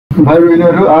भाइ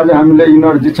बहिनीहरू, आज हामीले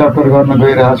इनर्जी च्याप्टर गर्न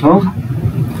गइरहेका छौँ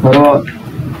र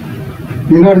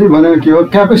इनर्जी भनेको के हो?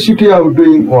 क्यापेसिटी अफ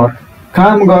डुइङ वर्क,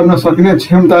 काम गर्न सक्ने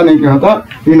क्षमता नै के हो त?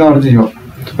 इनर्जी हो।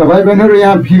 र भाइ बहिनीहरू,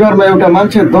 यहाँ फिगरमा एउटा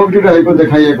मान्छे दौडिरहेको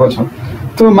देखाइएको छ।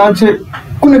 त्यो मान्छे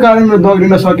कुन कारणले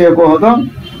दौडिन सकेको हो त?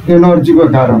 एनर्जीको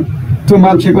कारण। त्यो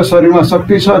मान्छेको शरीरमा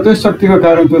शक्ति छ, त्यो शक्तिको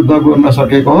कारण त्यो दगुर्न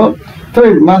सकेको हो।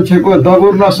 त्यही मान्छेको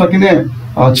दगुर्न सक्ने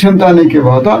क्षमता नै के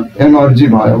भयो त? एनर्जी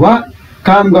भयो, वा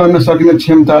काम गर्न सक्ने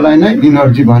क्षमतालाई नै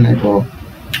इनर्जी भनेको हो।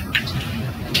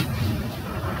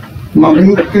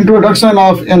 Introduction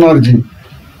of energy.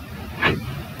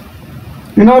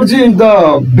 Energy is the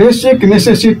basic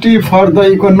necessity for the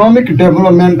economic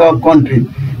development of country.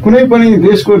 कुनै पनि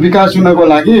देशको विकास हुनको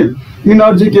लागि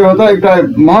इनर्जी के हो त? एउटा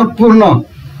महत्त्वपूर्ण,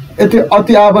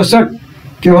 अति आवश्यक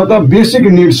के हो त? बेसिक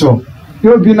नीड्स हो।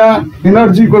 यो बिना,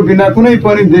 एनर्जी को बिना कुनै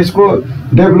पनि देशको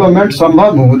डेभलपमेंट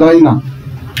संभव हुँदैन।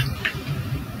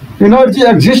 Energy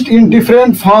exists in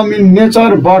different form in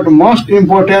nature, but most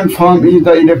important form is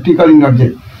the electrical energy.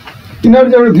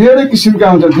 Energy धेरै किसिमका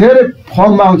हुन्छ, धेरै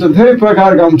फर्ममा हुन्छ, धेरै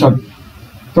प्रकारका हुन्छन्।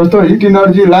 जस्तो hit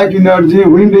energy, light energy,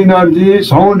 wind energy,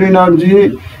 sound energy,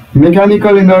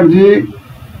 mechanical energy.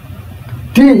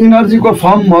 ती एनर्जीको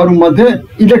फर्महरू मध्ये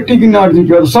इलेक्ट्रिक एनर्जी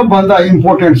के हो? सबभन्दा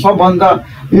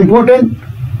इम्पोर्टेन्ट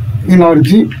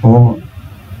एनर्जी हो।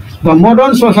 The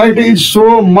modern society is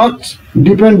so much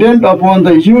dependent upon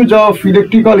the use of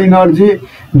electrical energy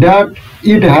that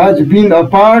it has been a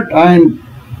part and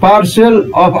parcel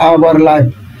of our life.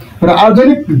 र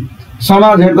आधुनिक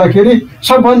समाज हेर्दाखेरि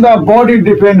सबभन्दा बढी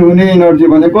डिपेन्ड हुने एनर्जी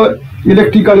भनेको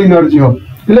इलेक्ट्रिकल एनर्जी हो।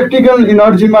 इलेक्ट्रिकल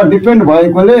एनर्जीमा डिपेन्ड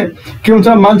भएकोले के हुन्छ?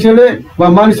 मान्छेले वा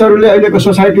मानिसहरूले अहिलेको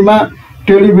सोसाइटीमा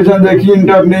टेलिभिजनदेखि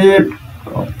इन्टरनेट,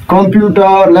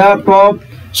 कम्प्युटर, ल्यापटप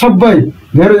सबै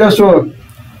धेरै जसो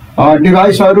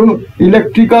डिभाइसहरू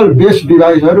इलेक्ट्रिकल बेस्ड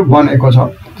डिभाइसहरू बनेको छ।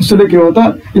 त्यसैले के हो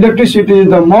त? Electricity is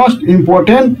the most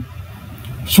important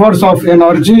source of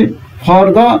energy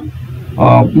for the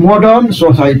modern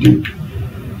society.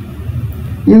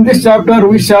 In this chapter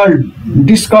we shall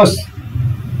discuss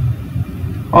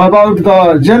about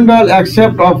the general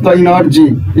accept of the energy,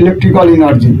 electrical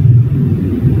energy.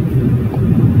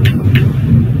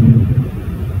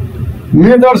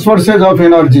 Major sources of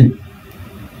energy,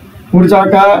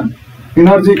 ऊर्जाका,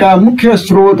 एनर्जीका मुख्य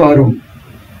स्रोतहरू।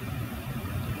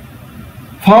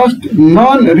 First,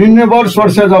 non renewable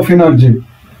sources of energy.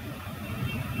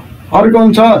 अर्को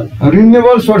हुन्छ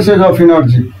renewable sources of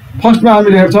energy. फर्स्टमा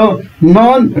हामीले हेर्छौँ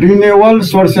non renewable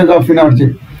sources of energy.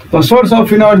 The source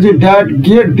of energy that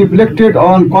get डिप्लेक्टेड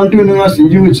on continuous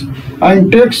use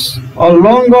and takes a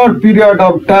लङ्गर period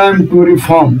of time to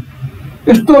reform.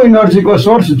 यस्तो एनर्जीको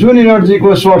source, जुन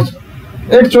एनर्जीको source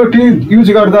एकचोटि use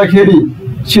गर्दाखेरि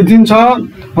सिद्धिन्छ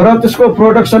र त्यसको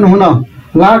प्रोडक्सन हुन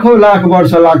लाखौं लाख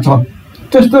वर्ष लाग्छ,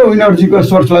 त्यस्तो एनर्जीको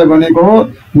सोर्सलाई भनेको हो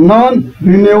non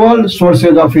renewable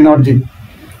sources of energy.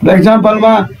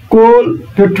 एक्जाम्पलमा coal,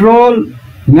 petrol,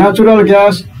 natural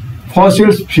gas,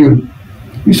 fossils fuel,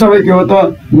 यी सबै के हो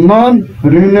त? Non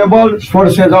renewable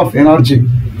sources of energy.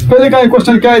 कहिलेकाहीँ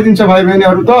क्वेसन के आइदिन्छ भाइ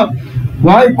बहिनीहरू त?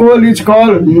 Why coal is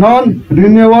called non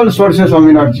renewable sources of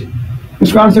energy?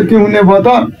 इसको आंसर के होने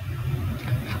बोता?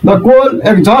 The coal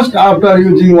exhausts after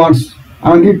using once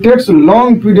and it takes a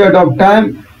long period of time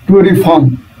to reform.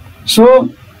 So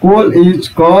coal is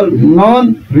called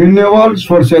non-renewable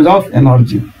sources of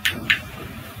energy.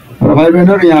 र भाइ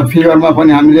बहिनीहरू, यहाँ फिगरमा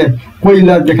पनि हामीले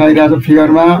कोइला देखाइरहेको छ।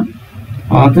 फिगरमा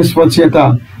त्यसपछि यता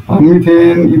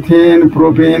मिथेन, इथेन,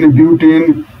 प्रोपेन,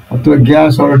 ब्युटेन, त्यो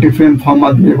ग्यासहरू डिफ्रेन्ट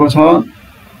फर्ममा दिएको छ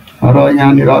र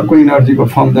यहाँनिर अर्को एनर्जीको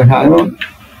फर्म देखायो।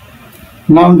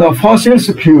 Now the fossils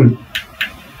fuel.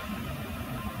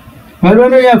 भाइ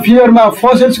बहिनी, यहाँ फिगरमा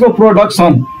फसिल्सको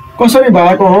प्रोडक्सन कसरी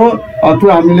भएको हो त्यो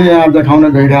हामीले यहाँ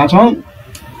देखाउन गइरहेका छौँ।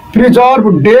 Preserve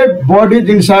dead buddies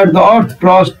inside the earth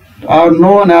crust are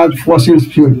known as fossils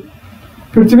fuel.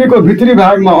 पृथ्वीको भित्री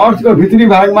भागमा, अर्थको भित्री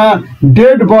भागमा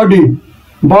डेड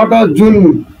बडीबाट जुन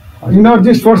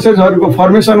इनर्जी सोर्सेजहरूको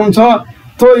फर्मेसन हुन्छ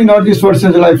त्यो इनर्जी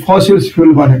सोर्सेजलाई फसिल्स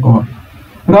फ्युल भनेको हो।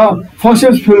 र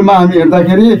फसिल्स फ्युलमा हामी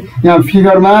हेर्दाखेरि यहाँ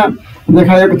फिगरमा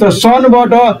देखाएको छ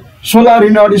सनबाट सोलर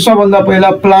एनर्जी सबभन्दा पहिला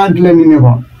प्लान्टले लिने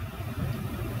भयो,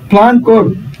 प्लान्टको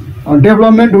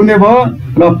डेभलपमेन्ट हुने भयो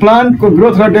र प्लान्टको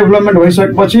ग्रोथ र डेभलपमेन्ट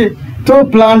भइसकेपछि त्यो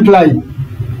प्लान्टलाई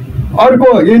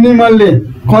अर्को एनिमलले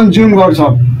कन्ज्युम गर्छ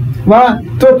वा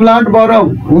त्यो प्लान्टबाट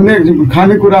हुने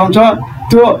खानेकुरा हुन्छ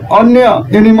त्यो अन्य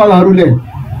एनिमलहरूले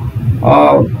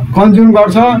कन्ज्युम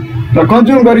गर्छ र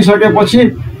कन्ज्युम गरिसकेपछि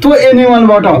त्यो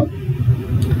एनिमलबाट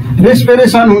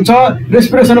रेस्पिरेसन हुन्छ।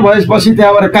 रेस्पिरेसन भएपछि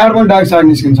त्यहाँबाट कार्बन डाइअक्साइड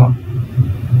निस्किन्छ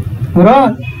र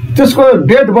त्यसको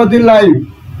डेड बडीलाई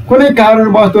कुनै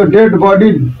कारणवश त्यो डेड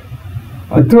बडी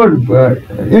त्यो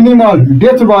एनिमल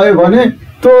डेथ भयो भने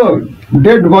त्यो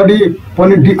डेड बडी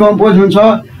पनि डिकम्पोज हुन्छ।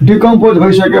 डिकम्पोज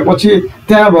भइसकेपछि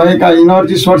त्यहाँ भएका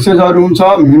इनर्जी सोर्सेसहरू हुन्छ,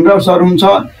 मिनरल्सहरू हुन्छ,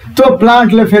 त्यो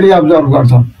प्लान्टले फेरि एब्जर्भ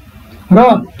गर्छ र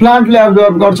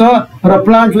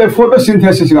प्लान्टले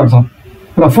फोटोसिन्थेसिस गर्छ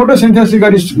र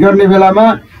फोटोसिन्थेसिस गर्ने बेलामा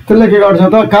त्यसले के गर्छ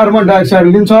त कार्बन डाइअक्साइड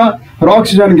लिन्छ र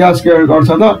अक्सिजन ग्यास के गर्छ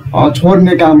त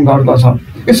छोड्ने काम गर्दछ।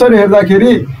 यसरी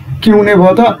हेर्दाखेरि के हुने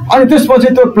भयो त अनि त्यसपछि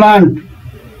त्यो प्लान्ट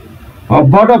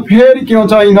बाट फेरि के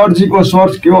हुन्छ इनर्जीको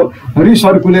सोर्स के हो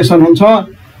रिसर्कुलेसन हुन्छ।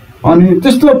 अनि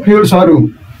त्यस्तो फ्लुइड्सहरू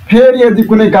फेरि यदि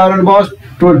कुनै कारणवश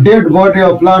त्यो dead body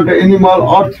of plant animal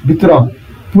अर्थभित्र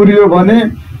पुर्यो भने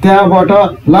त्यहाँबाट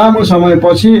लामो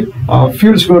समयपछि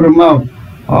फ्युल्सको रूपमा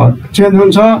चेन्ज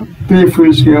हुन्छ। त्यही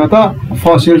फ्युल्स के हो त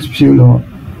फसिल्स फ्युल हो।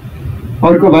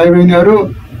 अर्को भाइ बहिनीहरू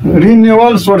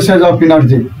renewal sources of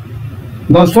energy.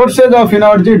 The sources of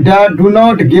energy that do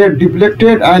not get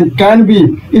depleted and can be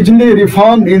easily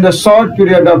reformed in the short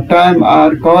period of time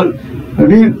are called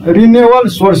renewable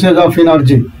sources of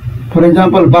energy. For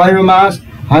example, biomass,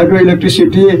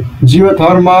 hydroelectricity,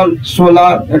 geothermal,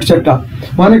 solar, etc.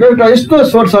 भनेको एउटा यस्तो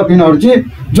source of energy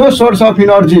जो source of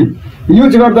energy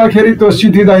use गर्दाखेरि त्यो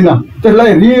सिद्धिँदैन,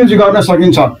 त्यसलाई reuse गर्न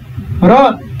सकिन्छ र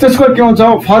त्यसको के हुन्छ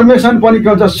फर्मेसन पनि के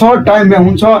हुन्छ सर्ट टाइममा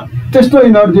हुन्छ। त्यस्तो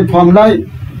energy फर्मलाई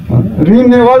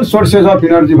renewal sources of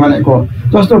energy भनेको।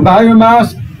 जस्तो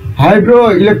biomass,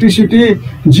 hydro electricity,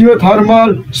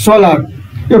 geothermal, solar,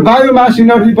 यो बायोमास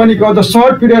इनर्जी पनि के हुन्छ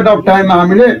सर्ट पिरियड अफ टाइममा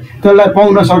हामीले त्यसलाई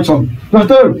पाउन सक्छौँ।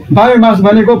 जस्तो बायोमास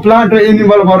भनेको प्लान्ट र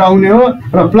एनिमलबाट आउने हो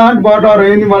र प्लान्टबाट र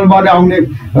एनिमलबाट आउने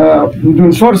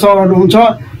जुन सोर्सहरू हुन्छ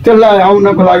त्यसलाई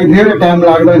आउनको लागि धेरै टाइम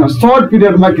लाग्दैन, सर्ट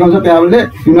पिरियडमा के हुन्छ त्यहाँले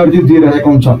इनर्जी दिइरहेको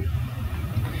हुन्छ।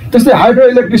 त्यस्तै हाइड्रो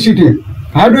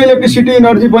इलेक्ट्रिसिटी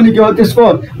इनर्जी पनि के हो त्यसको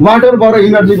वाटरबाट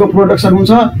इनर्जीको प्रोडक्सन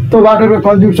हुन्छ, त्यो वाटरको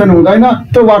कन्ज्युम्सन हुँदैन,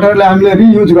 त्यो वाटरलाई हामीले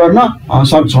रियुज गर्न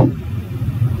सक्छौँ।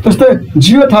 त्यस्तै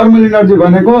जियोथर्मल इनर्जी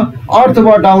भनेको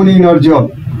अर्थबाट आउने इनर्जी हो।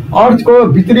 अर्थको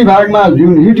भित्री भागमा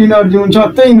जुन हिट इनर्जी हुन्छ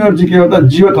त्यही इनर्जी के हो त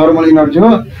जियोथर्मल इनर्जी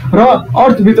हो र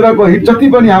अर्थभित्रको हिट जति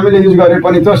पनि हामीले युज गरे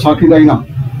पनि त्यो सकिँदैन।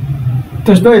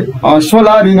 त्यस्तै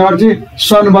सोलर इनर्जी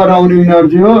सनबाट आउने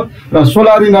इनर्जी हो र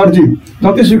सोलर इनर्जी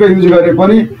जतिसुकै युज गरे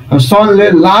पनि सनले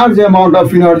large amount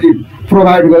of energy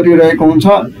provide गरिरहेको हुन्छ,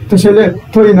 त्यसैले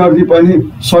त्यो इनर्जी पनि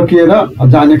सकिएर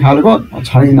जाने खालको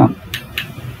छैन।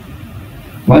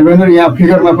 भाइ बहिनीहरू यहाँ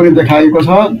फिगरमा पनि देखाएको छ,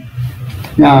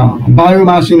 यहाँ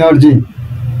बायोमास इनर्जी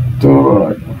त्यो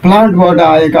प्लान्टबाट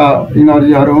आएका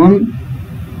इनर्जीहरू हुन्।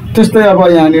 त्यस्तै अब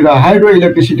यहाँनिर हाइड्रो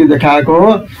इलेक्ट्रिसिटी देखाएको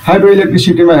हो। हाइड्रो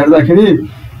इलेक्ट्रिसिटीमा हेर्दाखेरि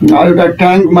एउटा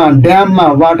ट्याङ्कमा ड्याममा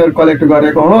वाटर कलेक्ट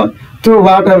गरेको हो, त्यो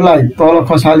वाटरलाई तल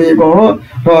खसालिएको हो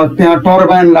र त्यहाँ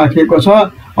टर्बाइन राखिएको छ।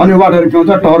 अनि वाटर के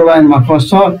हुन्छ टर्बाइनमा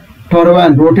खस्छ,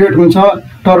 टर्बाइन रोटेट हुन्छ,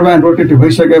 टर्बाइन रोटेट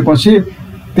भइसकेपछि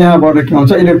त्यहाँबाट के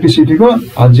हुन्छ इलेक्ट्रिसिटीको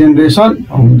जेनेरेसन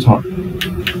हुन्छ।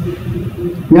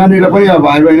 यहाँनिर पनि अब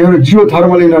भाइ बहिनीहरू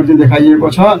जियोथर्मल इनर्जी देखाइएको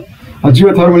छ।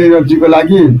 जियोथर्मल इनर्जीको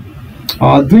लागि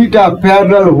दुईटा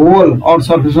प्यारलल होल अर्थ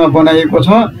सर्फेसमा बनाइएको छ।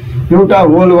 एउटा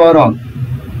होलबाट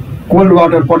कोल्ड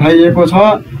वाटर पठाइएको छ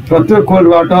र त्यो कोल्ड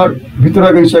वाटर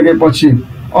भित्र गइसकेपछि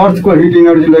अर्थको हिट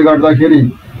इनर्जीले गर्दाखेरि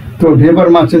त्यो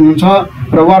भेपरमा चेन्ज हुन्छ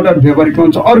र वाटर भेपर के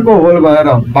हुन्छ अर्को होल भएर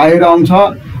बाहिर आउँछ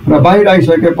र बाहिर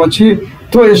आइसकेपछि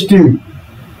त्यो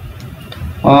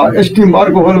स्टिम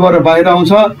अर्को होलबाट बाहिर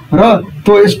आउँछ र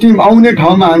त्यो स्टिम आउने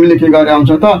ठाउँमा हामीले के गरे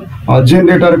आउँछ त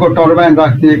जेनेरेटरको टर्बाइन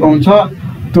राखिदिएको हुन्छ।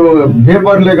 त्यो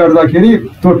भेपरले गर्दाखेरि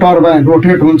त्यो टर्बाइन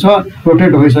रोटेट हुन्छ,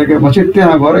 रोटेट भइसकेपछि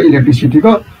त्यहाँ गएर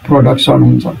इलेक्ट्रिसिटीको प्रोडक्सन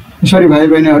हुन्छ। यसरी भाइ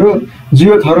बहिनीहरू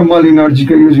जियोथर्मल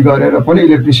इनर्जीको युज गरेर पनि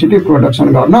इलेक्ट्रिसिटी प्रोडक्सन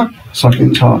गर्न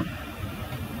सकिन्छ।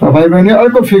 र भाइ बहिनी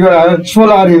अर्को फिगर आयो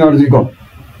सोलर इनर्जीको।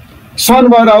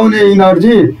 सनबाट आउने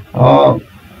इनर्जी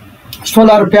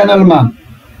सोलर प्यानलमा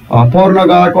पर्न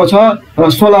गएको छ र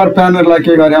सोलर प्यानललाई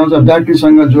के गरे आउँछ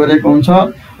ब्याट्रीसँग जोडेको हुन्छ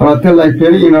र त्यसलाई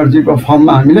फेरि इनर्जीको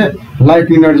फर्ममा हामीले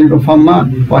लाइट इनर्जीको फर्ममा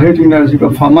वा हिट इनर्जीको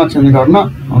फर्ममा चेन्ज गर्न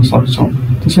सक्छौँ।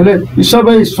 त्यसैले यी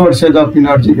सबै सोर्सेज अफ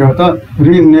इनर्जी के हो त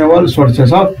रिन्युअल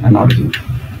सोर्सेस अफ एनर्जी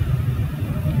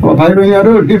हो। भाइ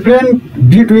बहिनीहरू different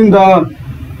between the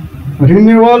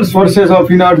renewal sources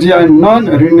of energy and non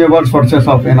renewal sources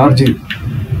of energy.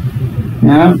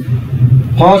 यहाँ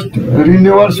first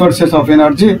renewable sources of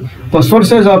energy, the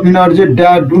sources of energy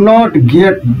that do not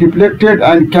get depleted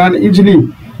and can easily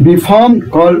be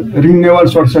formed called renewable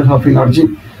sources of energy।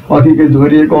 अघिकै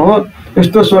दोहोरिएको हो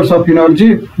यस्तो source of energy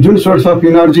जुन source of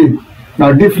energy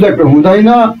deflect हुँदैन,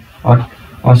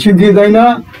 सिद्धिँदैन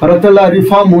र त्यसलाई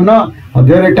reform हुन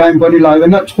धेरै time पनि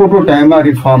लाग्दैन, छोटो टाइममा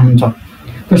रिफर्म हुन्छ।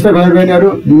 त्यस्तै भाइ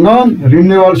बहिनीहरू non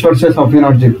renewal sources of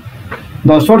energy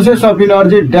The sources of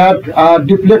energy that are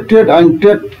depleted and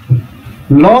take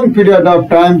long period of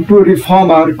time to reform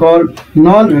are called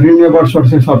non-renewable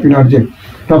sources of energy.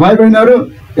 र भाइ बहिनीहरू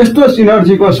यस्तो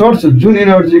इनर्जीको सोर्स जुन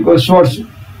इनर्जीको सोर्स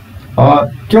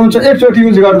के हुन्छ एकचोटि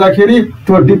युज गर्दाखेरि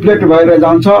त्यो डिप्लेट भएर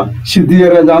जान्छ,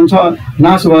 सिद्धिएर जान्छ,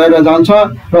 नाश भएर जान्छ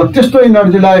र त्यस्तो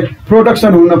इनर्जीलाई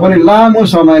प्रोडक्सन हुन पनि लामो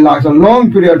समय लाग्छ,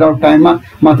 लङ पिरियड अफ टाइममा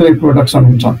मात्रै प्रोडक्सन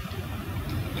हुन्छ।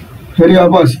 फेरि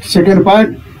अब second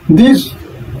point, this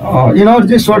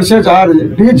energy sources are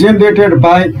regenerated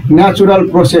by natural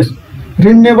process.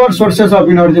 Renewable sources of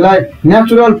energy लाई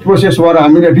natural process बाट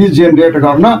हामीले regenerate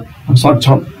गर्न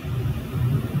सक्छौं।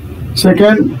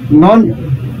 Second,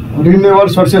 non-renewable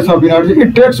sources of energy,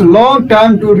 it takes long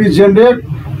time to regenerate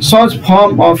such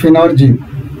form of energy.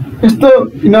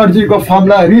 यस्तो energy को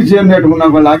फर्मलाई regenerate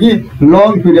हुनको लागि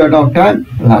long period of time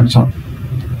लाग्छ।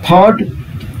 Third,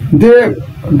 they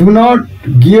do not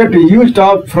get used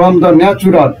up from the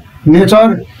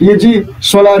nature, e.g.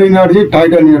 solar energy,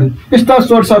 tidal energy. यस्ता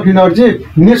source of energy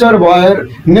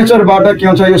नेचरबाट के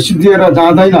हुन्छ यो सिद्धिएर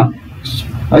जाँदैन,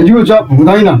 युज अप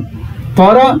हुँदैन।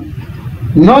 तर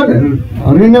non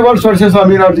renewable sources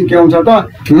of energy के हुन्छ त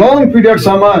लङ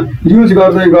पिरियडसम्म युज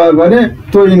गर्दै गयो भने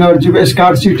त्यो एनर्जीको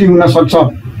स्कार्सिटी हुन सक्छ,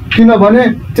 किनभने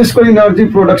त्यसको एनर्जी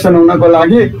प्रोडक्सन हुनको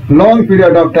लागि लङ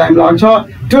पिरियड अफ टाइम लाग्छ।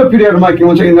 त्यो पिरियडमा के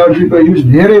हुन्छ एनर्जीको युज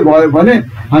धेरै भयो भने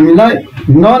हामीलाई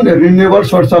non renewable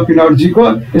source of एनर्जीको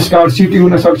scarcity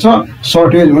हुन सक्छ,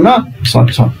 सर्टेज हुन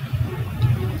सक्छ।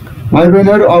 भाइ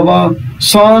बहिनीहरू अब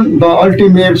सन the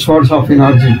ultimate source of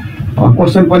energy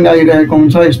question पनि आइरहेको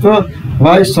हुन्छ यस्तो,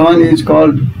 why sun is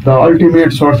called the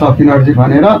ultimate source of energy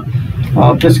भनेर,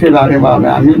 त्यसकै बारेमा अब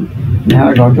हामी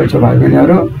यहाँ गर्दैछौँ। भाइ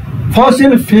बहिनीहरू,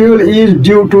 fossil fuel is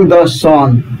due to the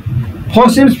sun.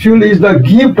 Fossil fuel is the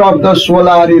gift of the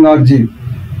solar energy.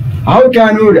 How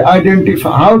can you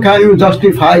identify, how can you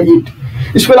justify it?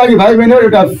 यसको लागि भाइ बहिनीहरू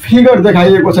एउटा फिगर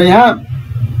देखाइएको छ यहाँ।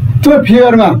 त्यो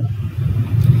फिगरमा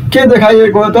के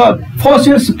देखाइएको हो त,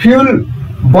 फसिल्स फ्युल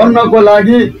बन्नको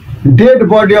लागि डेड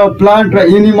बडी अफ प्लान्ट र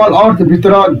एनिमल अर्थ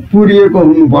भित्र पुरिएको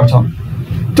हुनुपर्छ।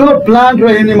 त्यो प्लान्ट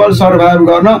र एनिमल सर्भाइभ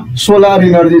गर्न सोलर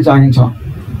एनर्जी चाहिन्छ।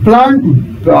 प्लान्ट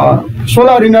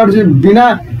सोलर एनर्जी बिना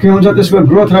के हुन्छ त्यसको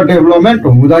ग्रोथ र डेभलपमेन्ट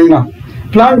हुँदैन।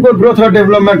 प्लान्टको ग्रोथ र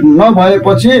डेभलपमेन्ट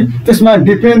नभएपछि त्यसमा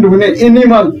डिपेन्ड हुने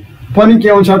एनिमल पनि के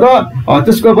हुन्छ त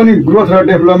त्यसको पनि ग्रोथ र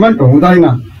डेभलपमेन्ट हुँदैन।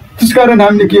 त्यसकारण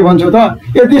हामीले के भन्छौँ त,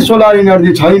 यदि सोलर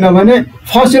एनर्जी छैन भने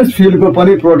फसिल फ्युलको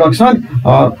पनि प्रोडक्सन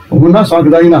हुन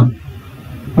सक्दैन।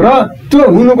 र त्यो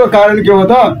हुनुको कारण के हो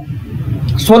त,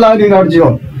 सोलर एनर्जी हो।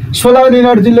 सोलर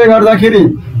एनर्जीले गर्दाखेरि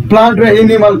प्लान्ट र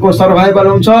एनिमलको सर्भाइभल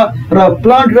हुन्छ र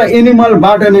प्लान्ट र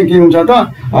एनिमलबाट नै के हुन्छ त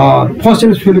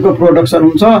फसिल फ्युलको प्रोडक्सन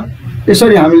हुन्छ।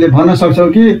 यसरी हामीले भन्न सक्छौँ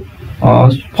कि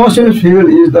फसिल fuel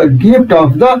is the gift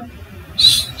of the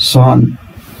सन।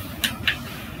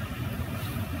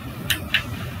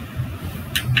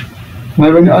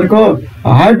 अर्को,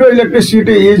 hydro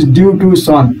electricity is due to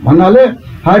सन भन्नाले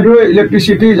hydro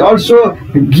electricity is also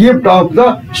gift of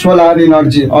the solar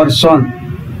energy or सन।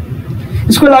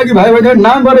 यसको लागि भाइ बहिनी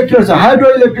नामबाट के छ, हाइड्रो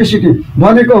इलेक्ट्रिसिटी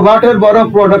भनेको वाटरबाट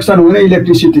प्रोडक्सन हुने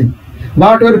इलेक्ट्रिसिटी,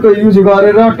 वाटरको युज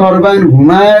गरेर टर्बाइन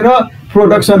घुमाएर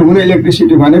प्रोडक्सन हुने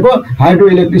इलेक्ट्रिसिटी भनेको हाइड्रो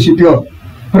इलेक्ट्रिसिटी हो।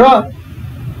 र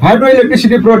हाइड्रो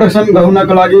इलेक्ट्रिसिटी प्रोडक्सन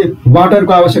हुनको लागि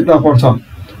वाटरको आवश्यकता पर्छ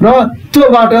र त्यो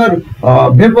वाटर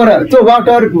त्यो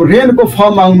वाटर रेनको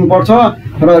फर्ममा हुनुपर्छ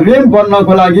र रेन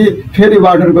बन्नको लागि फेरि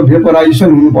वाटरको भेपराइजेसन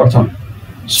हुनुपर्छ।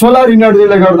 सोलर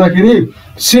एनर्जीले गर्दाखेरि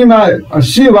सी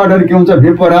वाटर के हुन्छ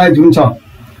भेपराइज हुन्छ,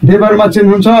 भेपरमा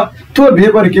चेन्ज हुन्छ। त्यो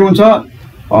भेपर के हुन्छ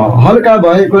हल्का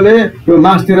भएकोले यो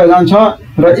मासतिर जान्छ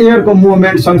र एयरको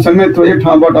मुभमेन्ट सँगसँगै त्यो एक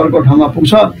ठाउँबाट अर्को ठाउँमा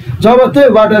पुग्छ। जब त्यो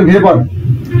वाटर भेपर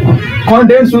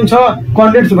कन्डेन्स हुन्छ,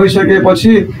 कन्डेन्स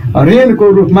भइसकेपछि रेनको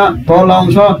रूपमा तल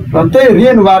आउँछ र त्यही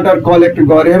रेन वाटर कलेक्ट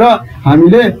गरेर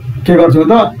हामीले के गर्छौँ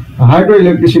त हाइड्रो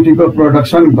इलेक्ट्रिसिटीको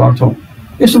प्रोडक्सन गर्छौँ।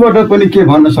 यसबाट पनि के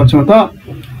भन्न सक्छौँ त,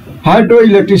 hydro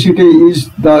electricity is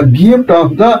the gift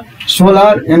of the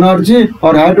solar energy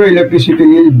और hydro electricity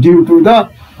is due to the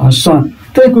सन।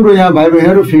 त्यही कुरो यहाँ भाइ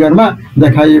बहिनीहरू फिगरमा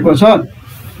देखाइएको छ।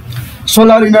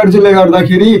 सोलर एनर्जीले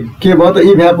गर्दाखेरि के भयो त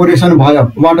इभ्यापोरेसन भयो,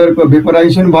 वाटरको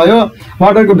भेपराइजेसन भयो।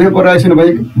 वाटरको भेपराइजेसन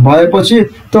भएपछि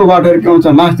त्यो वाटर के हुन्छ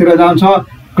मासतिर जान्छ,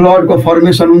 क्लाउडको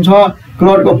फर्मेसन हुन्छ।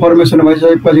 क्लाउडको फर्मेसन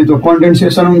भइसकेपछि त्यो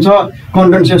कन्डेन्सेसन हुन्छ,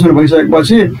 कन्डेन्सेसन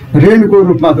भइसकेपछि रेनको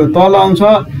रूपमा त्यो तल आउँछ।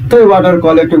 त्यही वाटर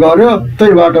कलेक्ट गर्यो,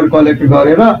 त्यही वाटर कलेक्ट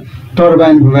गरेर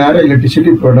टर्बाइन घुमाएर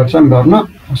इलेक्ट्रिसिटी प्रोडक्सन गर्न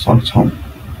सक्छौँ।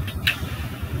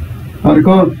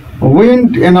 अर्को,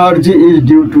 wind energy is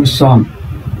due to sun.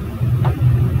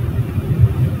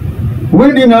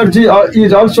 Wind energy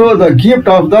is also the gift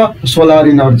of the solar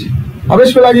energy. अब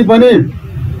यसको लागि पनि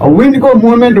विन्डको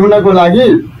मुभमेन्ट हुनको लागि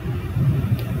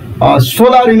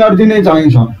सोलर इनर्जी नै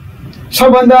चाहिन्छ।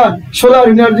 सबभन्दा सोलर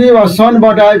इनर्जी वा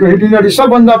सनबाट आएको हिट इनर्जी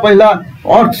सबभन्दा पहिला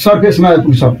अर्थ सर्फेसमा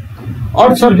आइपुग्छ।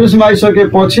 अर्थ सर्फेसमा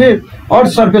आइसकेपछि अर्थ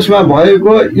सर्फेसमा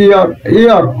भएको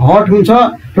एयर हट हुन्छ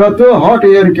र त्यो हट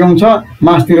एयर के हुन्छ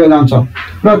मासतिर जान्छ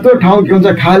र त्यो ठाउँ के हुन्छ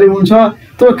खाली हुन्छ।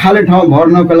 त्यो खाली ठाउँ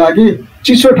भर्नको लागि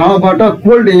चिसो ठाउँबाट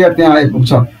कोल्ड एयर त्यहाँ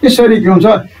आइपुग्छ। यसरी के हुन्छ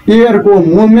एयरको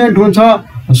मुभमेन्ट हुन्छ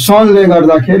सनले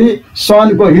गर्दाखेरि,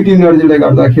 सनको हिट इनर्जीले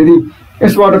गर्दाखेरि।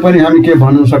 यसबाट पनि हामी के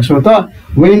भन्न सक्छौँ त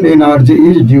wind energy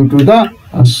is due to the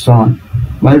सन।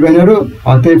 भाइ बहिनीहरू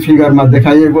त्यही फिगरमा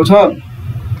देखाइएको छ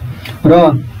र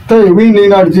त्यही विन्ड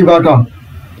इनर्जीबाट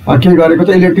के गरेको छ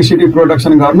इलेक्ट्रिसिटी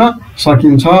प्रोडक्सन गर्न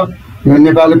सकिन्छ। यो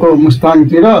नेपालको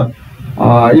मुस्ताङतिर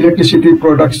इलेक्ट्रिसिटी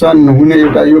प्रोडक्सन हुने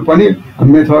एउटा यो पनि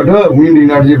मेथड हो। विन्ड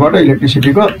इनर्जीबाट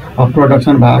इलेक्ट्रिसिटीको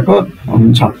प्रोडक्सन भएको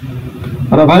हुन्छ।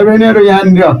 र भाइ बहिनीहरू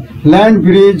यहाँनिर ल्यान्ड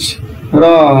ब्रिज र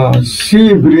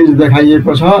सी ब्रिज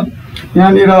देखाइएको छ।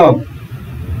 यहाँनिर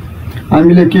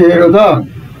हामीले के हेर्यो त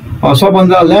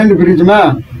सबभन्दा ल्यान्ड ब्रिजमा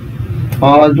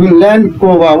जुन ल्यान्डको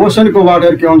वा ओसनको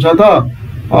वाटर के हुन्छ त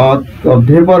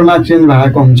भेपरमा चेन्ज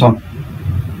भएको हुन्छ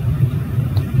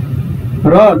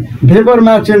र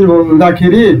भेपरमा चेन्ज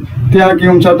हुँदाखेरि त्यहाँ के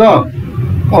हुन्छ त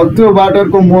त्यो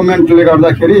वाटरको मुभमेन्टले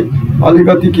गर्दाखेरि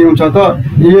अलिकति के हुन्छ त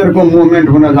एयरको मुभमेन्ट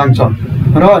हुन जान्छ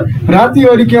र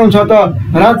रातिभरि के हुन्छ त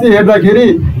राति हेर्दाखेरि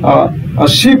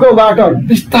सीको वाटर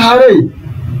बिस्तारै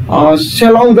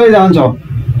सेलाउँदै जान्छ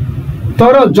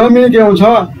तर जमिन के हुन्छ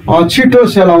छिटो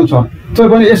सेलाउँछ। त्यो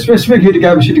पनि स्पेसिफिक हिट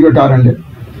क्यापेसिटीको कारणले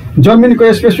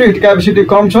जमिनको स्पेसिफिक हिट क्यापेसिटी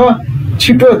कम छ,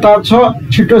 छिटो तात्छ,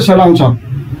 छिटो सेलाउँछ।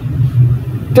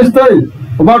 त्यस्तै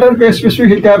वाटरको स्पेसिफिक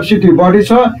हिट क्यापेसिटी बढी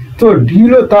छ, त्यो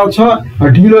ढिलो तात्छ,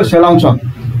 ढिलो सेलाउँछ।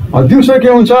 दिउँसो के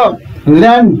हुन्छ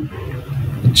ल्यान्ड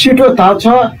छिटो तात्छ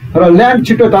र ल्यान्ड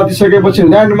छिटो तातिसकेपछि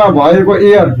ल्यान्डमा भएको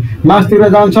एयर मासतिर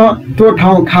जान्छ, त्यो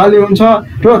ठाउँ खाली हुन्छ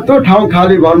र त्यो ठाउँ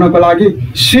खाली भर्नको लागि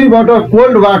सीबाट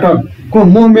कोल्ड वाटरको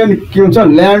मुभमेन्ट के हुन्छ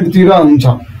ल्यान्डतिर हुन्छ।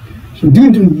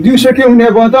 दिउँसो के हुने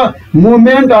भयो त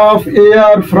movement of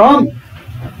air from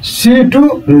C to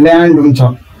land हुन्छ।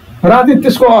 राति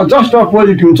त्यसको जस्ट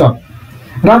अपोजिट हुन्छ।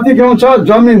 राति के हुन्छ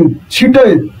जमिन छिटै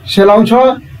सेलाउँछ,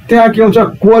 त्यहाँ के हुन्छ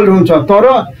कोल्ड हुन्छ तर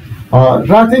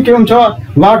राति के हुन्छ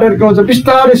वाटर के हुन्छ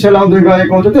बिस्तारै सेलाउँदै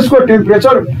गएको हुन्छ। त्यसको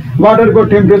टेम्परेचर वाटरको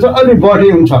टेम्परेचर अलिक बढी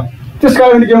हुन्छ। त्यस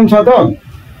कारण के हुन्छ त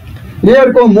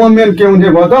एयरको मुभमेन्ट के हुने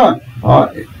भयो त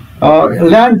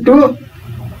ल्यान्ड टु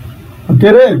के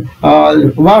अरे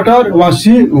वाटर वा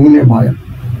सी हुने भयो।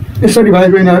 यसरी भाइ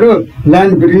बहिनीहरू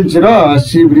ल्यान्ड ब्रिज र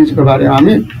सी ब्रिजको बारेमा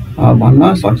हामी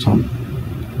भन्न सक्छौँ।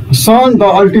 सन the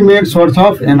ultimate source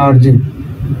of energy.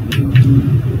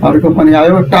 अर्को पनि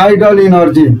आयो टाइडल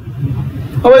इनर्जी।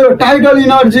 अब यो टाइडल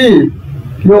इनर्जी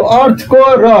यो अर्थको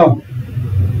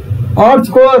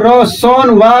र सन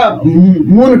वा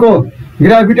मुनको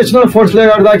ग्राभिटेसनल फोर्सले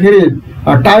गर्दाखेरि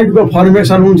टाइडको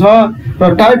फर्मेसन हुन्छ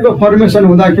र टाइडको फर्मेसन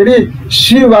हुँदाखेरि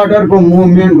सी वाटरको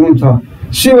मुभमेन्ट हुन्छ।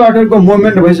 सी वाटरको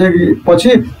मुभमेन्ट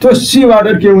भइसकेपछि त्यो सी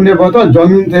वाटर के हुने भयो त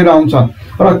जमिनतिर आउँछ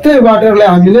र त्यही वाटरलाई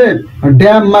हामीले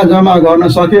ड्याममा जम्मा गर्न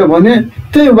सक्यो भने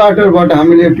त्यही वाटरबाट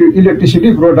हामीले इलेक्ट्रिसिटी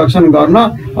प्रोडक्सन गर्न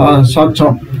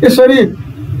सक्छौँ। यसरी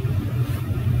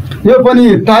यो पनि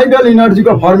टाइडल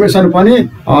इनर्जीको फर्मेसन पनि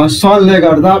सनले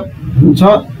गर्दा हुन्छ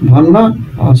भन्न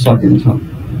सकिन्छ।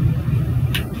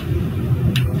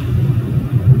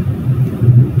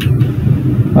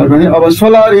 अब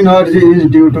solar energy is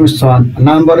due to सन।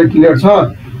 नामबाट क्लियर छ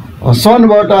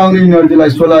सनबाट आउने इनर्जीलाई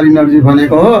सोलर इनर्जी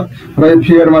भनेको हो र यो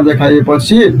फिगरमा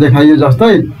देखाइए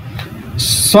जस्तै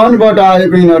सनबाट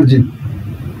आएको इनर्जी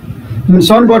जुन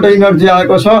सनबाट इनर्जी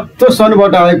आएको छ त्यो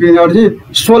सनबाट आएको इनर्जी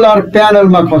सोलर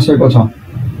प्यानलमा खसेको छ,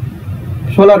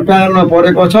 सोलर प्यानलमा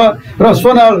परेको छ र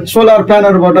सोलर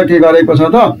प्यानलबाट के गरेको छ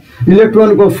त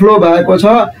इलेक्ट्रोनको फ्लो भएको छ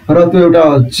र त्यो एउटा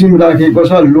चिम राखिएको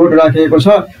छ, लोड राखिएको छ।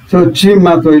 त्यो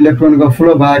चिममा त्यो इलेक्ट्रोनको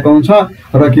फ्लो भएको हुन्छ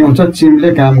र के हुन्छ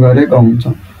चिमले काम गरेको हुन्छ।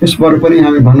 यसबाट पनि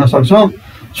हामी भन्न सक्छौँ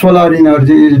solar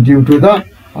energy is due to the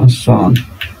sun.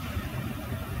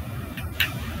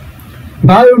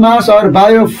 Biomass और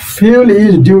biofuel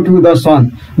is due to the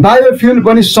sun. Biofuel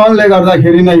पनि सनले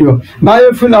गर्दाखेरि नै हो।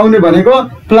 बायोफ्युल आउने भनेको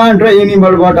प्लान्ट र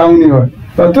एनिमलबाट आउने हो।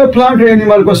 तर त्यो प्लान्ट र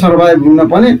एनिमलको सर्भाइभ हुन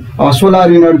पनि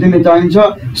सोलर इनर्जी नै चाहिन्छ,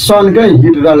 सनकै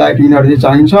हिट र लाइट इनर्जी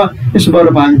चाहिन्छ।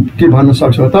 यसबाट हामी के भन्न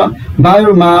सक्छौँ त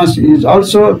biomass is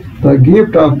also the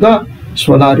gift of the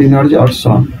solar energy of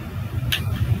sun.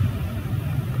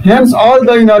 Hence, all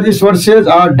the energy sources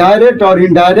are direct or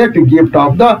indirect gift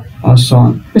of the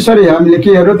sun. यसरी हामीले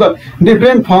के हेर्यो त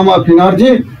डिफ्रेन्ट फर्म अफ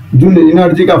इनर्जी जुन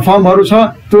इनर्जीका फर्महरू छ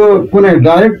त्यो कुनै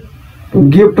डाइरेक्ट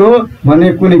गिफ्ट हो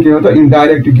भने कुनै के हो त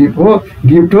इन्डाइरेक्ट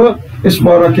गिफ्ट हो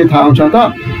यसबाट के थाहा हुन्छ त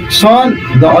सन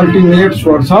the ultimate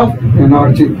source of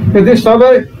energy यदि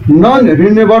सबै non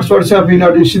renewable source of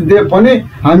energy सिद्धे पनि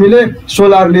हामीले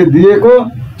सोलरले दिएको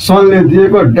सनले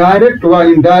दिएको डाइरेक्ट वा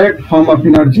इन्डाइरेक्ट फर्म अफ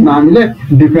एनर्जीमा हामीले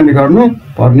डिपेन्ड गर्नु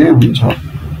पर्ने हुन्छ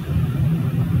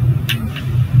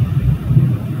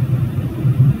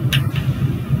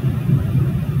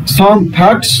Some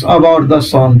facts about the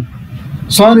sun.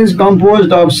 Sun is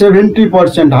composed of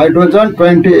 70% hydrogen,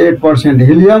 28%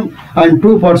 helium and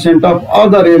 2% of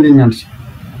other elements.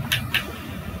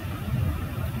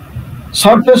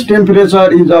 Surface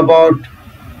temperature is about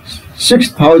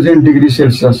 6000 degrees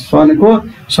Celsius. Sun ko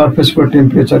surface ko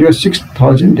temperature is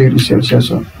 6000 degrees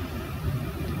Celsius.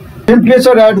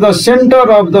 Temperature at the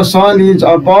center of the sun is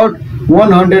about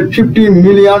 150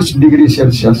 million degrees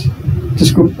Celsius.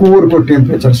 त्यसको कोरको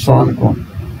temperature सनको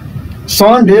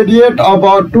sun radiate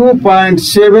about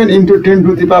 2.7 into 10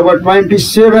 to the power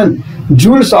 27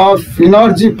 Joule's of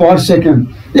energy per second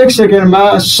एक सेकेन्डमा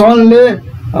सनले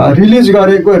release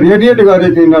गरेको radiate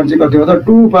गरेको energy कति हो त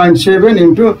 2.7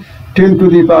 into 10 to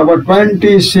the power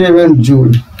 27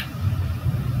 joule.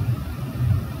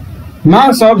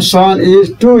 Mass of sun is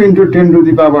 2 into 10 to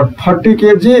the power 30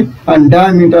 kg and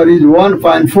diameter is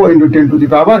 1.4 into 10 to the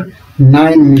power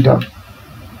 9 meter.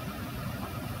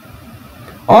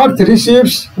 Earth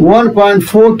receives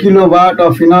 1.4 kilowatt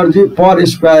of energy per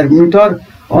square meter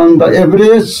on the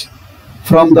average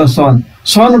from the sun.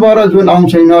 सनबाट जुन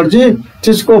आउँछ energy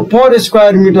त्यसको पर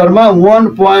square मिटरमा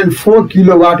 1.4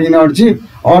 kilowatt energy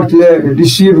अर्थले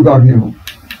receive गर्ने हो.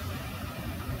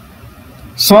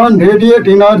 सन radiate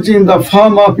energy in the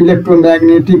form of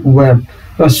electromagnetic wave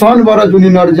र सनबाट जुन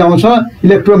energy आउँछ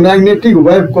electromagnetic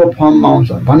वेभको फर्ममा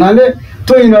आउँछ भन्नाले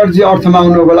त्यो एनर्जी अर्थमा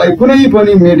आउनको लागि कुनै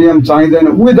पनि मिडियम चाहिँदैन.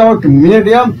 Without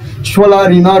medium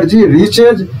solar energy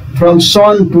riches from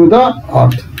sun to the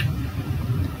earth.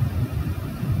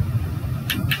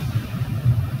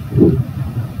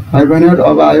 भाइ बहिनीहरु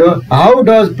अब आयो how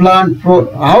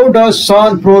does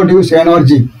sun produce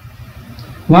energy.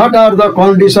 What are the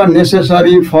condition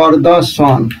necessary for the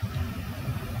sun.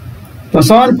 The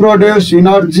sun produces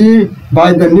energy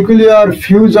by the nuclear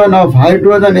fusion of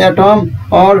hydrogen atom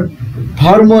or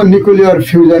thermonuclear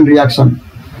fusion reaction.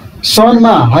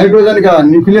 सनमा हाइड्रोजनका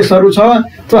न्युक्लियसहरु छ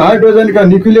त्यो हाइड्रोजनका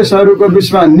न्युक्लियसहरुको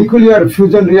बीचमा nuclear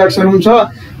fusion reaction हुन्छ.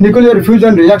 Nuclear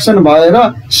fusion reaction भएर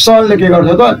सनले के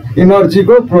गर्छ त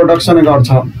एनर्जीको production गर्छ.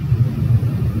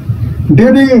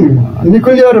 During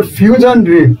nuclear fusion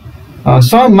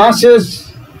some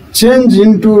masses change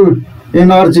into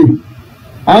energy.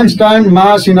 Einstein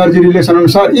mass energy relation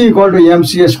अनुसार E equal to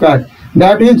mc square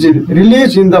that is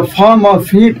released in the form of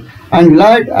heat and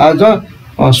light as a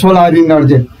solar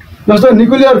energy. जस्तो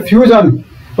nuclear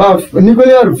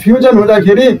fusion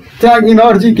हुँदाखेरि त्यहाँ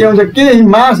energy के हुन्छ केही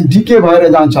मास decay भएर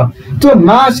जान्छ. त्यो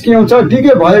मास के हुन्छ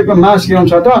डिके भएको मास के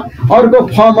हुन्छ त अर्को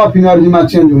फर्म अफ एनर्जीमा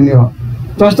चेन्ज हुने हो.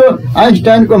 जस्तो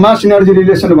आइन्स्टाइनको मास एनर्जी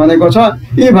रिलेसन भनेको छ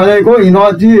E भनेको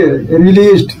एनर्जी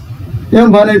रिलिज्ड, M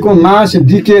भनेको मास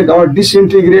डिकेड अर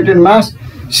डिसइन्टिग्रेटेड मास,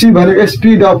 C भनेको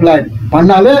स्पिड अफ लाइट.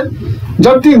 भन्नाले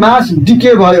जति मास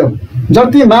डिके भयो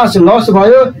जति मास लस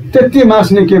भयो त्यति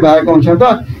मासले के भएको हुन्छ त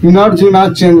एनर्जीमा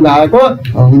चेन्ज भएको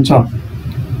हुन्छ.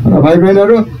 र भाइ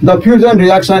बहिनीहरु the fusion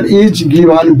reaction is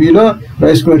given below र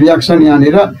यसको रिएक्सन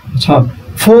यहाँनिर छ.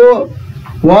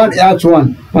 4,1H1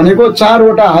 भनेको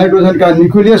चारवटा हाइड्रोजनका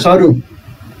न्युक्लियसहरु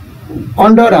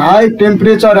under high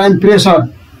temperature and pressure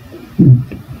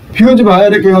fuse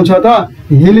भएर के हुन्छ त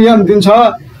हिलियम दिन्छ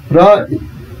र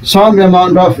सम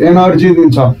अमाउन्ट अफ एनर्जी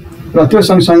दिन्छ र त्यो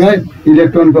सँगसँगै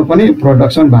इलेक्ट्रोनको पनि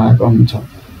प्रोडक्सन भएको हुन्छ.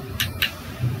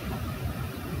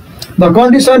 The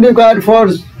condition required for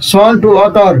sun to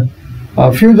occur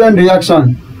fusion reaction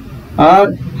are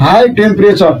high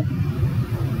temperature,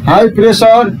 high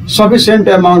pressure, sufficient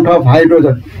amount of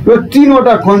hydrogen. यो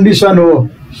तीनवटा कन्डिसन हो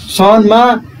सनमा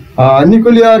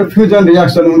न्युक्लियर फ्युजन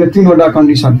रिएक्सन हुने तीनवटा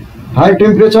condition. High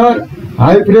temperature,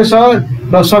 high pressure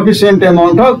र सफिसिएन्ट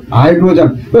अमाउन्ट अफ हाइड्रोजन.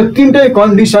 यो तीनटै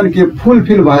condition के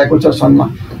fulfil भएको छ सनमा.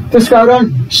 त्यसकारण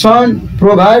सन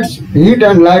provides hit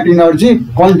and light energy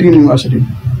continuously.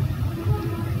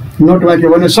 नोटमा के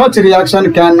भने such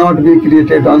reaction can not be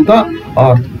created on the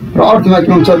earth. र अर्थमा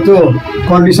के हुन्छ त्यो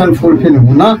कन्डिसन फुलफिल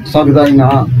हुन सक्दैन.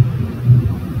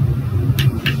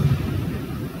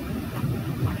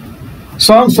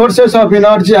 Some sources of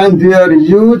energy and there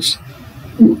use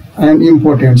and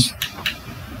importance.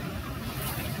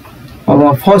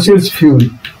 अब फसिल्स फ्युल,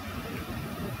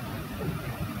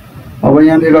 अब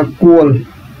यहाँनिर कोल,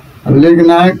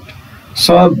 लिग्नाइट,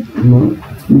 सब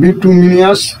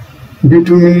बिटुमिनियस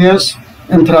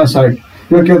एन्थ्रासाइट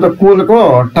यो के हो त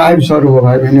कोलको टाइप्सहरू हो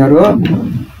भाइ बहिनीहरू।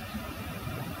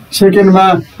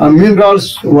 सेकेन्डमा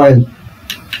मिनरल्स ओइल,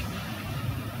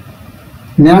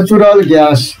 नेचुरल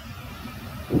ग्यास।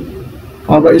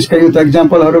 अब यसका यो त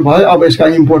एक्जाम्पलहरू भयो। अब यसका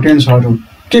इम्पोर्टेन्सहरू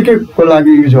के को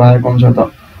लागि युज भएको हुन्छ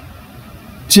त?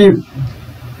 चिप,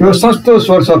 यो सस्तो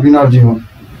सोर्स अफ इनर्जी हो।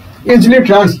 इजिली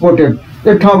ट्रान्सपोर्टेड,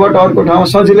 एक ठाउँबाट अर्को ठाउँमा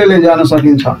सजिलै लैजान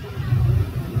सकिन्छ।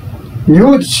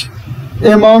 Huge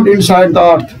amount inside the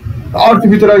earth,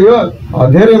 अर्थभित्र यो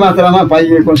धेरै मात्रामा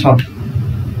पाइएको छ।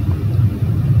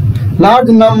 Large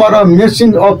number of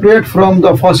machine अपरेट from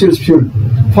the fossils fuel,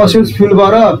 fossils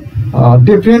फ्युलबाट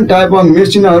different type of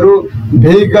मेसिनहरू,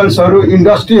 भेहिकल्सहरू,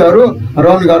 इन्डस्ट्रीहरू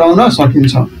रन गराउन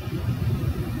सकिन्छ।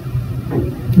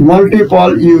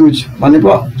 मल्टिपल युज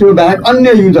भनेको त्यो बाहेक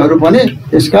अन्य युजहरू पनि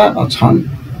यसका छन्।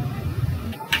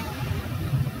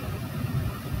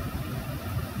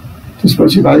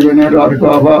 त्यसपछि भाइ बहिनीहरू अर्को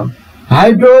अब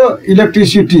हाइड्रो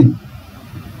इलेक्ट्रिसिटी।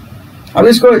 अब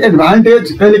यसको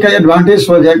एडभान्टेज, कहिलेकाहीँ एडभान्टेज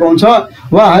सोधेको हुन्छ,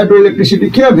 वा हाइड्रो इलेक्ट्रिसिटी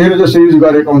किन धेरै जसो युज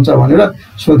गरेको हुन्छ भनेर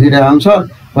सोधिरहेको हुन्छ।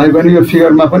 भाइ बहिनी यो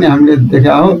फिगरमा पनि हामीले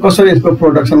देखाएको हौँ कसरी यसको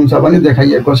प्रोडक्सन हुन्छ भने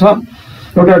देखाइएको छ।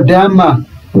 एउटा ड्याममा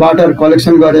वाटर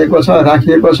कलेक्सन गरिएको छ,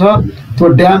 राखिएको छ। त्यो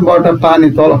ड्यामबाट पानी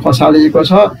तल खसालिएको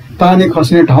छ। पानी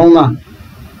खस्ने ठाउँमा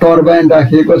टर्बाइन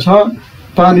राखिएको छ।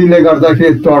 पानीले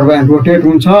गर्दाखेरि टर्बाइन रोटेट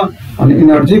हुन्छ अनि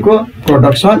इनर्जीको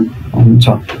प्रोडक्सन हुन्छ।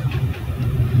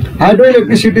 Hydro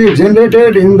electricity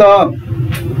generated in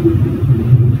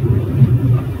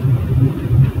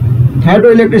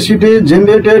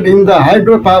the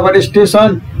hydro power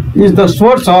station is the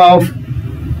source of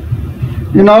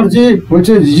energy which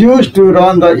is used to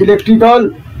run the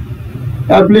electrical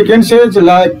appliances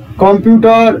like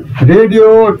computer,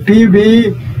 radio,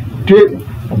 TV,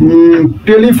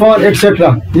 telephone,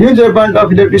 etc. Huge amount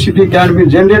of electricity can be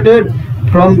generated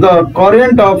from the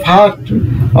current of fast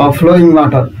flowing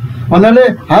water. भन्नाले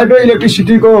hydro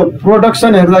इलेक्ट्रिसिटीको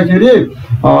production हेर्दाखेरि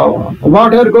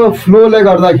वाटरको फ्लोले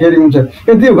गर्दाखेरि हुन्छ।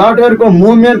 यदि वाटरको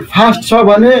movement fast छ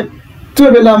भने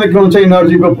त्यो बेलामा के हुन्छ,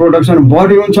 इनर्जीको प्रोडक्सन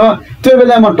बढी हुन्छ। त्यो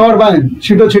बेलामा टर्बाइन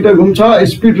छिटो छिटो घुम्छ,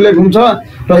 स्पिडले घुम्छ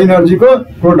र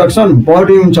इनर्जीको प्रोडक्सन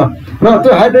बढी हुन्छ। र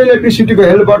त्यो हाइड्रो इलेक्ट्रिसिटीको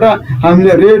हेल्पबाट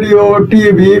हामीले radio,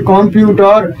 TV,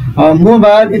 computer,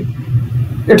 mobile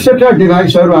etcetera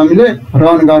डिभाइसहरू हामीले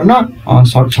रन गर्न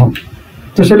सक्छौँ।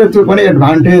 त्यसैले त्यो पनि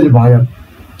एडभान्टेज भयो।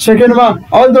 सेकेन्डमा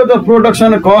although the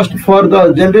production cost for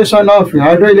the generation of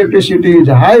hydro electricity is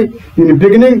high in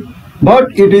beginning but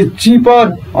it is cheaper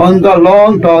on the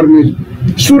long term.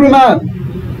 सुरुमा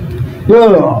यो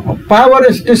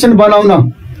पावर स्टेसन बनाउन,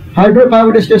 हाइड्रो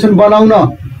पावर स्टेसन बनाउन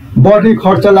बढी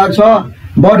खर्च लाग्छ,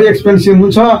 बढी एक्सपेन्सिभ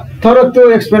हुन्छ। तर त्यो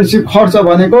एक्सपेन्सिभ खर्च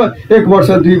भनेको 1 वर्ष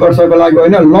 2 वर्षको लागि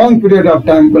होइन, लङ पिरियड अफ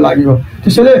टाइमको लागि हो।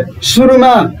 त्यसैले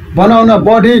सुरुमा बनाउन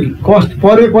बढी कस्ट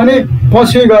परे पनि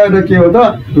पछि गएर के हो त,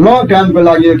 लङ टाइमको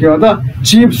लागि के हो त,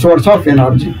 cheap source of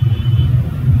energy.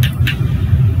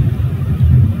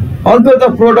 Although the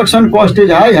production cost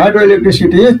is high, hydro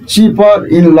electricity is cheaper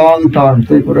in long term.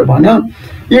 त्यही कुरो भन्यो।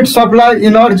 It supply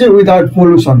energy without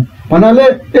pollution, भन्नाले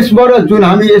यसबाट जुन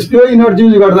हामी यस्तो इनर्जी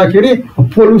युज गर्दाखेरि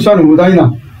पोल्युसन हुँदैन।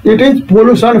 It is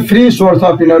pollution free source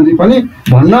of energy पनि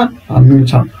भन्न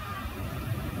मिल्छ।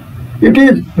 It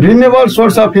is renewable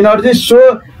source of energy so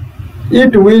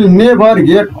it will never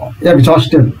get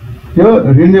exhausted. यो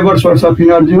रिन्युएबल सोर्स अफ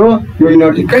इनर्जी हो, यो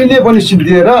इनर्जी कहिले पनि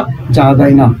सिद्धिएर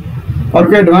जाँदैन।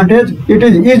 अर्को advantage, it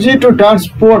is easy to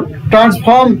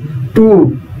transform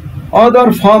to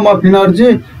other form of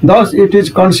energy, thus it is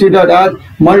considered as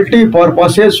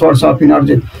मल्टिपर्पसेस source of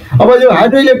energy. अब यो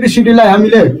hydro इलेक्ट्रिसिटीलाई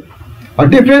हामीले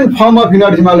डिफ्रेन्ट फर्म अफ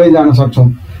इनर्जीमा लैजान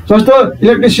सक्छौँ। जस्तो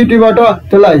इलेक्ट्रिसिटीबाट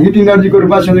त्यसलाई हिट इनर्जीको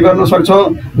रूपमा चेन्ज गर्न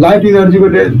सक्छौँ, लाइट इनर्जीको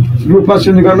रूपमा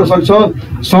चेन्ज गर्न सक्छौँ,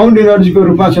 साउन्ड इनर्जीको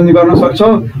रूपमा चेन्ज गर्न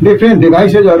सक्छौँ, डिफ्रेन्ट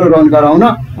डिभाइसेसहरू रन गराउन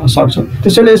सक्छौँ।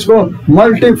 त्यसैले यसको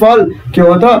मल्टिपल के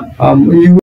हो त